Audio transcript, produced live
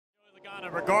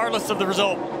Regardless of the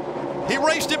result. He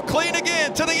raced him clean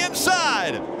again to the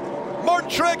inside. Martin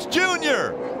Truex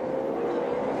Jr.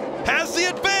 has the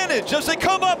advantage as they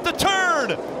come up the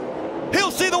turn.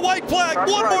 He'll see the white flag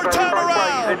one more time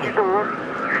around.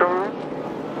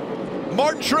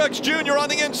 Martin Truex Jr. on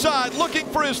the inside looking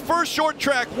for his first short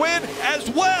track win as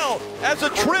well as a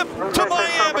trip to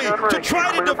Miami to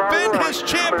try to defend his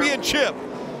championship.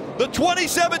 The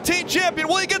 2017 champion,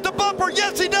 will he get the bumper?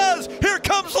 Yes, he does. Here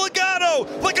comes Logano.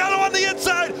 Logano on the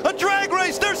inside, a drag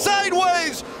race, they're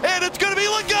sideways, and it's going to be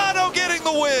Logano getting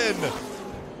the win.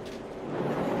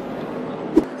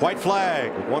 White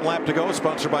flag, 1 lap to go,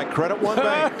 sponsored by Credit One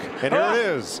Bank. And here it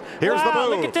is. Here's the move.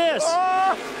 Look at this.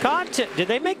 Contact. Did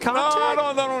they make contact? No,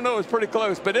 I don't know. It's pretty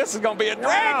close, but this is going to be a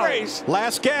drag race.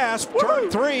 Last gasp, turn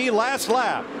 3, last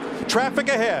lap. Traffic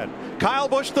ahead. Kyle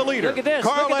Busch the leader. Look at this.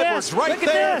 Carl Edwards right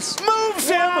there. Moves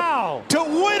him to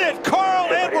win it.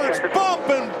 Carl Edwards bump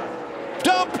and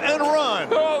dump and run.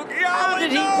 Oh, God. How did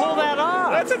he pull that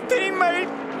off? That's a teammate.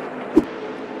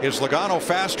 Is Logano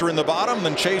faster in the bottom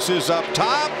than Chase is up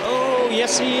top? Oh,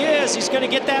 yes, he is. He's going to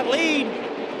get that lead.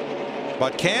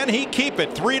 But can he keep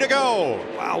it? 3 to go.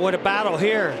 Wow, what a battle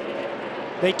here.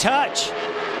 They touch.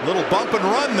 Little bump and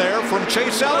run there from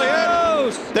Chase Elliott.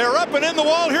 Close. They're up and in the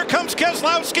wall. Here comes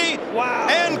Keselowski. Wow.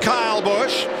 And Kyle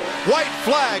Busch. White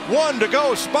flag, 1 to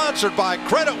go, sponsored by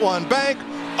Credit One Bank,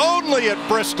 only at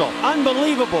Bristol.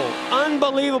 Unbelievable.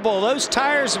 Unbelievable. Those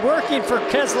tires working for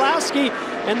Keselowski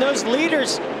and those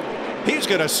leaders. He's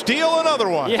going to steal another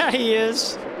one. Yeah, he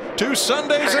is. 2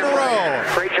 Sundays in a row.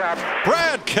 Great job.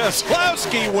 Brad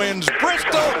Keselowski wins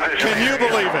Bristol. Can you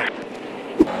believe it?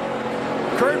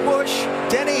 Kurt Busch,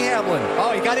 Denny Hamlin.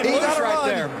 Oh, he got him loose right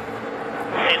there.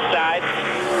 Inside.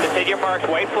 Continue marks.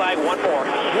 White flag. 1 more.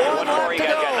 1 more. You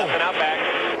guys got nothing out back.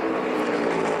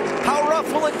 How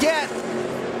rough will it get?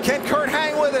 Can Kurt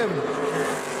hang with him?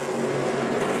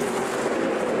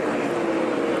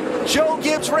 Joe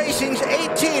Gibbs Racing's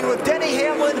 18 with Denny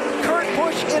Hamlin, Kurt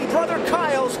Busch in brother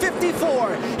Kyle's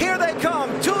 54. Here they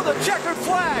come to the checkered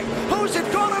flag. Who's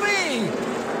it going to be?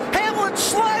 Hamlin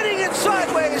sliding it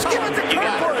sideways. Give it to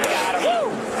Kurt Busch.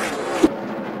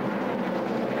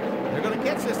 They're going to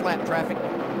catch this lap traffic.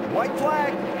 White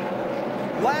flag.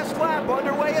 Last lap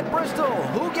underway at Bristol.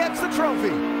 Who gets the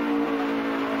trophy?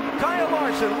 Kyle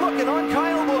Larson looking on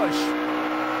Kyle Busch.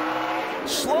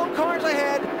 Slow cars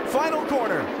ahead. Final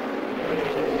corner.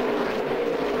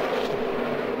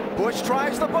 Busch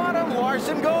tries the bottom.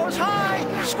 Larson goes high.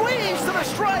 Squeeze to the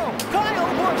stripe. Kyle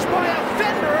Busch by a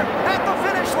fender at the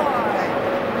finish line.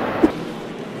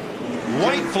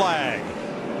 White flag,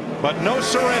 but no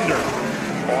surrender.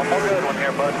 One more good one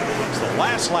here, bud. It's the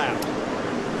last lap.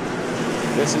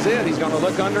 This is it. He's going to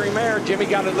look under him there. Jimmy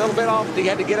got a little bit off. He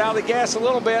had to get out of the gas a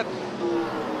little bit.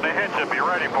 The head should be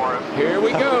ready for him. Here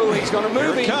we go. He's going to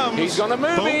move him. He's going to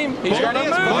move him. He's going to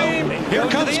move him. Here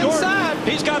comes the Gordon. inside.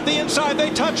 He's got the inside. They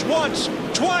touch once,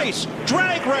 twice.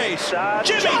 Drag race.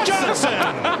 Jimmy Johnson.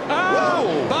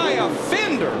 Whoa. By a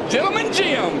fender. Gentleman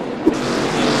Jim.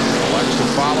 Elects to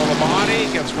follow the body.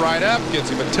 Gets right up.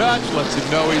 Gets him a touch. Lets him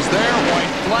know he's there.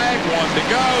 White flag. 1 to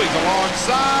go. He's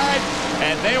alongside.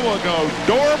 And they will go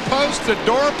doorpost to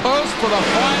doorpost for the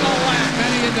final lap.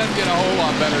 It doesn't get a whole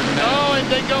lot better than that. Oh, and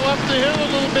they go up the hill a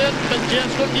little bit, but Jets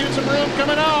will give some room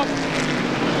coming off.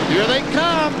 Here they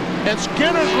come, and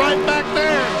Skinner's right back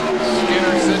there.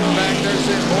 Skinner sitting back there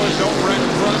saying, boys, don't run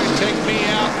in front of me, take me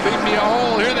out, beat me a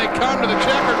hole. Here they come to the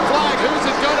checkered flag. Who's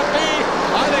it going to be?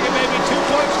 I think it may be 2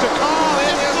 points to call.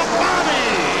 It is Bobby.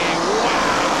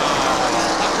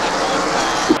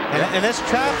 And this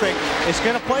traffic is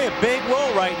going to play a big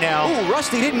role right now. Ooh,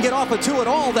 Rusty didn't get off a 2 at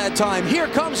all that time. Here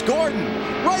comes Gordon,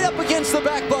 right up against the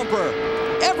back bumper.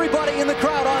 Everybody in the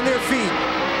crowd on their feet.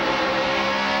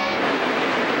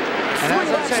 And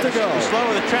 3 laps to go. The slow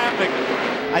of the traffic,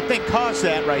 I think, caused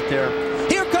that right there.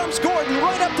 Here comes Gordon,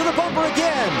 right up to the bumper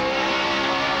again.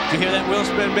 Did you hear that wheel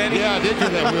spin, Benny? Yeah, I did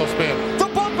hear that wheel spin. The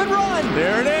bump and run.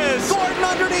 There it is. Gordon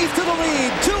underneath to the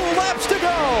lead. 2 laps to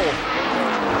go.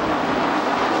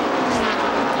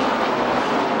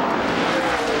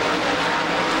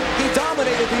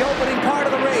 Dominated the opening part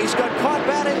of the race, got caught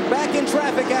back in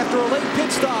traffic after a late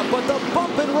pit stop, but the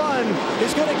bump and run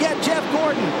is going to get Jeff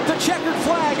Gordon the checkered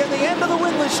flag at the end of the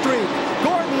winless streak.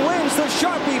 Gordon wins the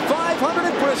Sharpie 500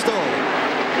 at Bristol.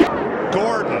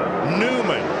 Gordon,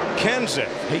 Newman,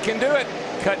 Kenseth. He can do it.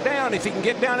 Cut down if he can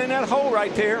get down in that hole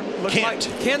right there. Looks like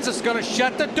Kenseth's going to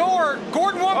shut the door.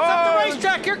 Gordon walks up the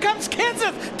racetrack. Here comes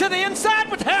Kenseth to the inside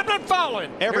with Hamlin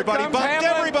following. Everybody bumped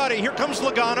everybody. Here comes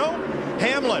Logano.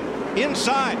 Hamlin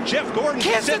inside. Jeff Gordon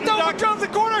Kenseth overdrove the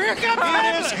corner. Here comes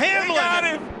Hamlin. It is Hamlin. Got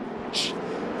him.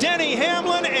 Denny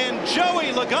Hamlin and Joey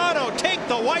Logano take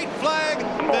the white flag.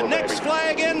 The next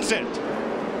flag ends it.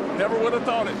 Never would have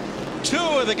thought it. 2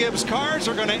 of the Gibbs cars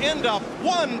are going to end up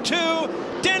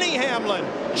 1-2. Denny Hamlin,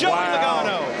 Joey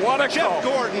Logano, what a Jeff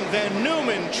call. Gordon, then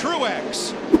Newman,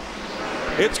 Truex.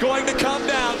 It's going to come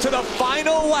down to the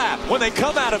final lap when they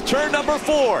come out of turn number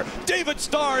 4. David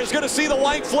Starr is going to see the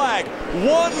white flag.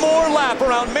 One more lap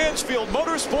around Mansfield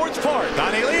Motorsports Park.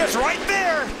 Donnie Lee is right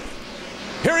there.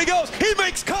 Here he goes. He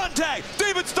makes contact.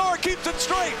 David Starr keeps it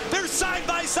straight. They're side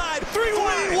by side. Three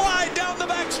wide down the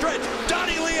backstretch.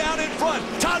 Donnie Lee out in front.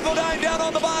 Todd Bodine down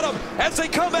on the bottom. As they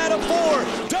come out of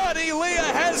 4, Donnie Lee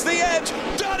has the edge.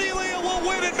 Donnie Lee will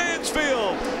win at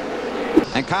Mansfield.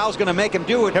 And Kyle's going to make him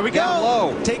do it. Here we down go.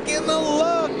 Low. Taking the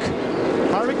look.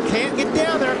 Harvick can't get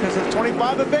down there because the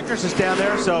 25 of Vickers is down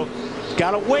there, so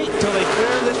got to wait till they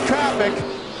clear this traffic.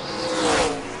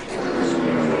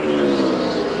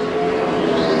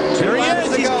 There he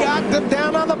is. He's got them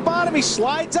down on the bottom. He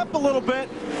slides up a little bit.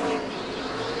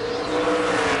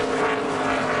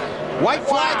 White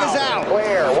flag is out.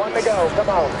 Clear, 1 to go. Come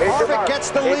on. Harvick gets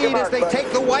the lead as they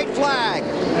take the white flag.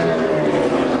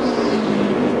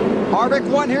 Harvick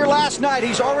won here last night.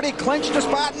 He's already clinched a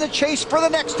spot in the chase for the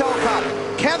next Cup.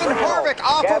 Kevin Harvick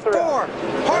off of 4.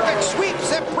 Harvick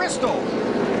sweeps at Bristol.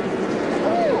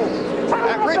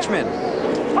 At Richmond.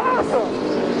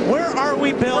 Where are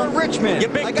we, Bill? We're Richmond. You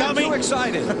big I got dummy. too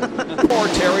excited.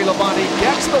 Terry Labonte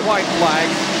gets the white flag,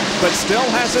 but still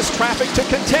has this traffic to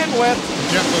contend with.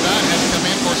 Jeff Bodine had to come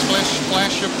in for a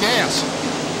splash of gas.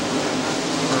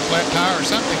 Or a flat tire or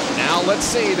something. Now let's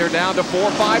see, they're down to 4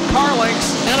 or 5 car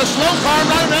lengths. And a slow car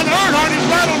right around Earnhardt. He's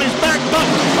right on his back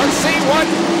bumper. Let's see what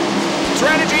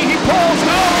strategy he pulls.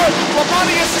 Oh,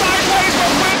 Labonte is sideways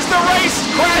but wins the race,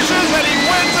 crashes, and he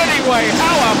wins anyway.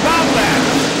 How about that?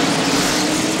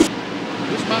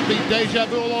 This might be deja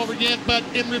vu all over again, but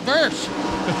in reverse.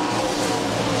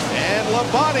 And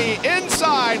Labonte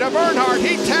inside of Earnhardt.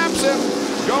 He taps him.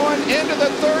 Going into the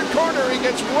 3rd corner, he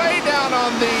gets way down on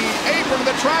the apron of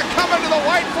the track. Coming to the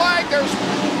white flag, there's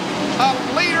a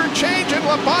leader change, and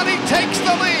Labonte takes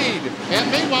the lead. And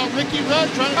meanwhile, Ricky Rudd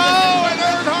trying to... Oh, and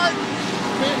Earnhardt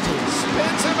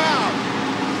spins him out.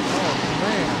 Oh,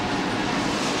 man.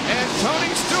 And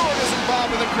Tony Stewart is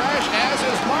involved in the crash, as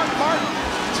is Mark Martin,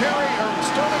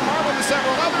 Sterling Marlin, and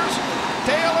several others.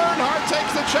 Dale Earnhardt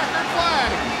takes the checkered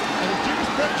flag. And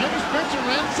Jimmy Spencer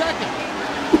ran 2nd.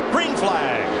 Green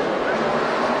flag.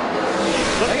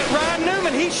 Look at Ryan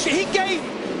Newman. He gave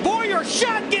Boyer a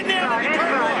shot getting out of the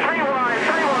turn 1.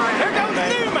 There goes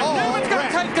Newman. Newman's going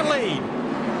to take the lead.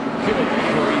 Good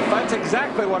grief. That's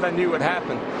exactly what I knew would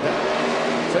happen.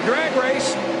 It's a drag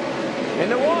race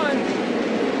into 1.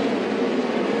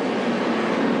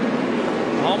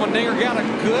 Allmendinger got a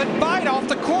good bite off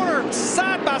the corner,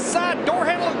 side by side, door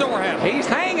handle to door handle. He's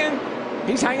hanging.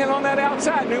 He's hanging on that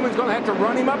outside. Newman's going to have to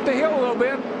run him up the hill a little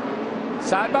bit.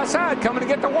 Side by side, coming to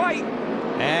get the white.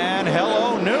 And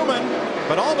hello, Newman.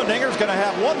 But Allmendinger's going to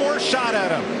have one more shot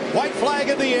at him. White flag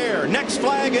in the air. Next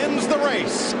flag ends the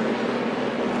race.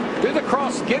 Do the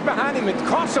cross. Get behind him. It's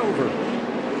crossover.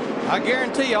 I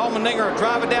guarantee you, Allmendinger will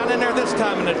drive it down in there this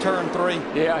time in the turn 3.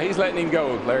 Yeah, he's letting him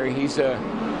go, Larry. He's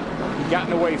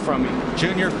gotten away from him.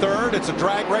 Junior 3rd. It's a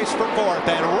drag race for 4th.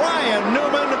 And Ryan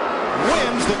Newman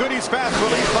wins the Goodies Fast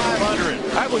Release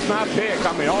 500. That was my pick.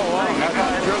 I mean, all along, I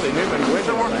thought surely Newman would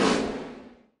win.